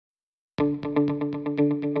Hi,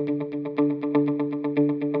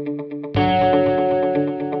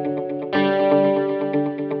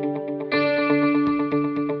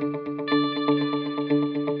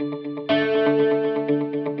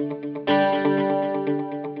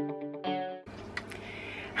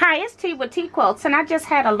 it's T with TeaQuilts, and I just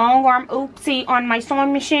had a long arm oopsie on my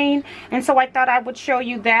sewing machine, and so I thought I would show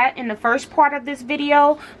you that in the first part of this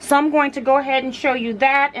video. So I'm going to go ahead and show you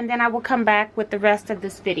that, and then I will come back with the rest of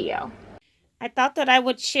this video. I thought that I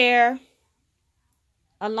would share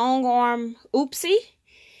a long arm oopsie.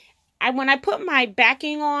 When I put my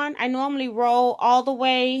backing on, I normally roll all the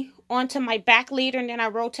way onto my back leader, and then I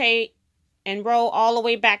rotate and roll all the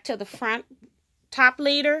way back to the front top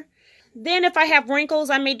leader. Then if I have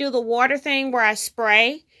wrinkles, I may do the water thing where I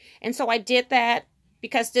spray. And so I did that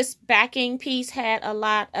because this backing piece had a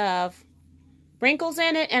lot of wrinkles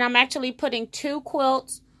in it. And I'm actually putting 2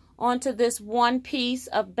 quilts onto this one piece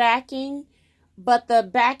of backing. But the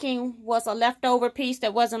backing was a leftover piece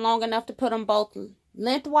that wasn't long enough to put them both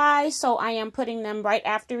lengthwise. So I am putting them right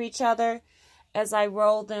after each other as I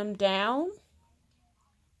roll them down.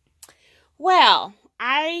 Well,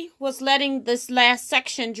 I was letting this last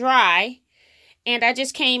section dry, and I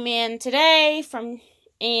just came in today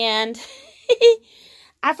and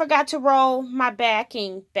I forgot to roll my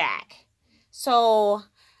backing back. So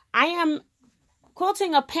I am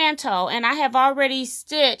quilting a panto, and I have already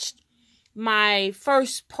stitched my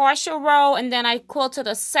first partial row, and then I quilted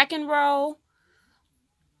a second row,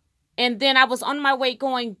 and then I was on my way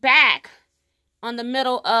going back on the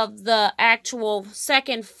middle of the actual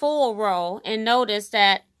second full row, and notice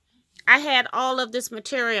that I had all of this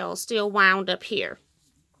material still wound up here.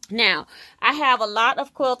 Now, I have a lot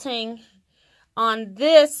of quilting on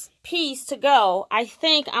this piece to go. I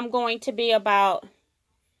think I'm going to be about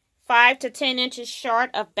 5 to 10 inches short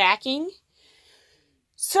of backing.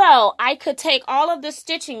 So I could take all of the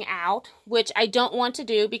stitching out, which I don't want to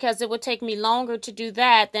do because it would take me longer to do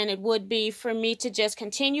that than it would be for me to just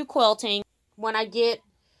continue quilting. When I get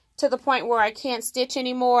to the point where I can't stitch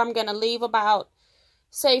anymore, I'm going to leave about,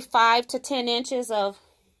 say, 5 to 10 inches of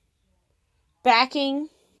backing.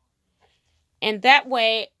 And that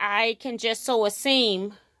way I can just sew a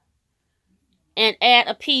seam and add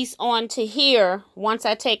a piece onto here once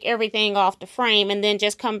I take everything off the frame, and then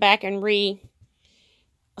just come back and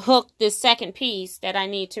re-hook this second piece that I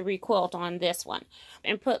need to re-quilt on this one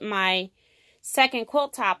and put my second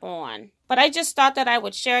quilt top on. But I just thought that I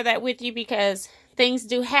would share that with you because things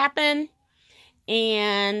do happen,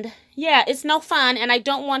 and yeah, it's no fun, and I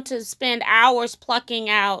don't want to spend hours plucking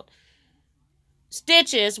out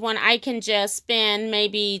stitches when I can just spend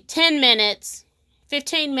maybe 10 minutes,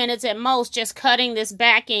 15 minutes at most, just cutting this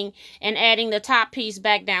backing and adding the top piece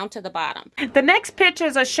back down to the bottom. The next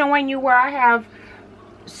pictures are showing you where I have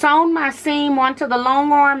sewn my seam onto the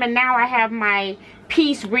long arm, and now I have my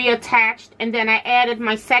piece reattached, and then I added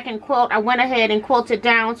my second quilt. I went ahead and quilted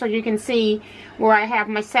down so you can see where I have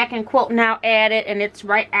my second quilt now added, and it's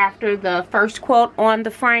right after the first quilt on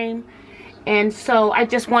the frame. And so I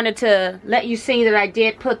just wanted to let you see that I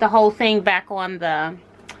did put the whole thing back on the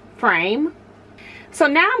frame. So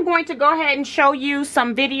now I'm going to go ahead and show you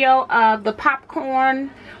some video of the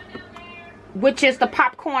popcorn, which is the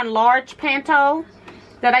popcorn large panto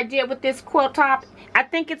that I did with this quilt top. I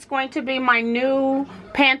think it's going to be my new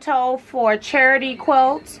panto for charity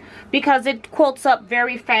quilts because it quilts up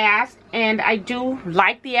very fast, and I do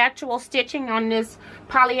like the actual stitching on this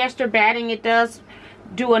polyester batting. It does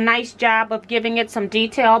do a nice job of giving it some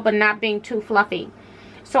detail but not being too fluffy.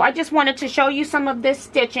 So I just wanted to show you some of this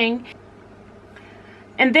stitching,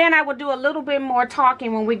 and then I will do a little bit more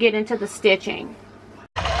talking when we get into the stitching.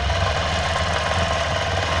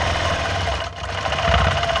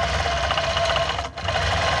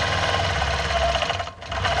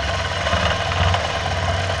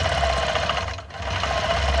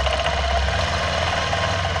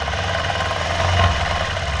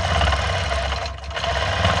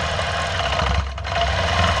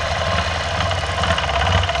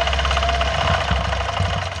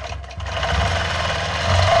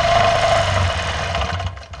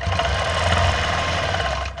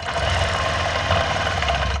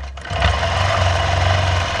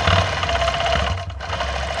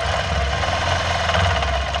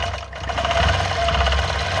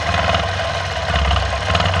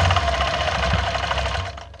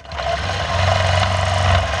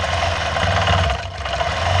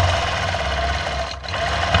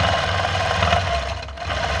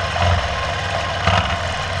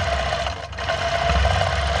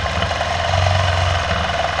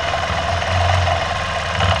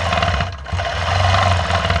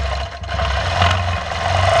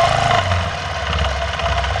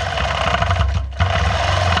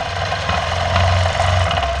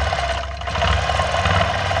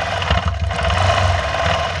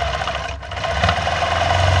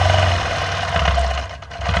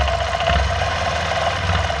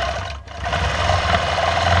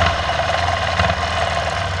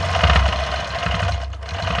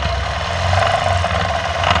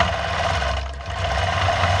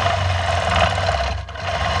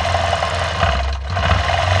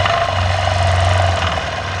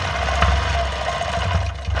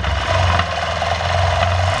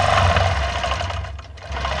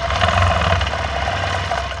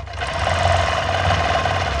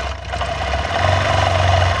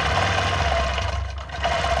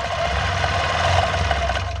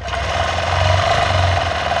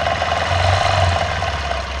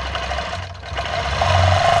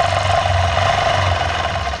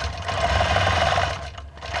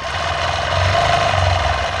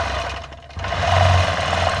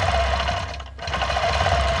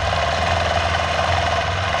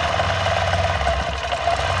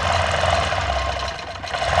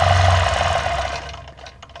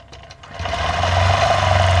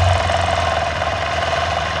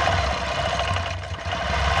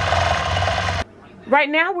 Right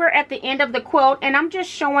now we're at the end of the quilt, and I'm just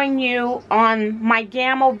showing you on my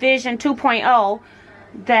Gamma Vision 2.0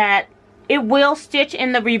 that it will stitch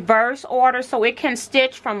in the reverse order, so it can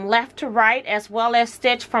stitch from left to right as well as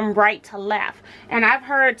stitch from right to left. And I've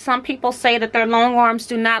heard some people say that their long arms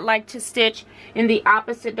do not like to stitch in the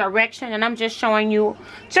opposite direction, and I'm just showing you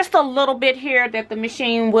just a little bit here that the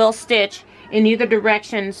machine will stitch in either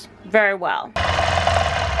directions very well.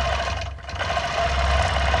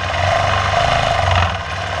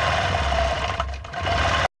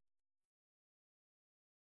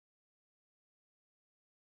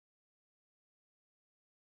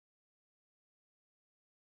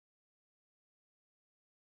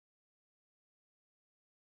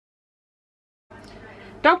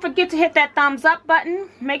 Don't forget to hit that thumbs up button.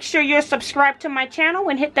 Make sure you're subscribed to my channel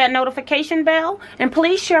and hit that notification bell. And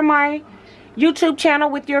please share my YouTube channel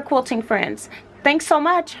with your quilting friends. Thanks so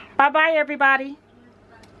much. Bye-bye, everybody.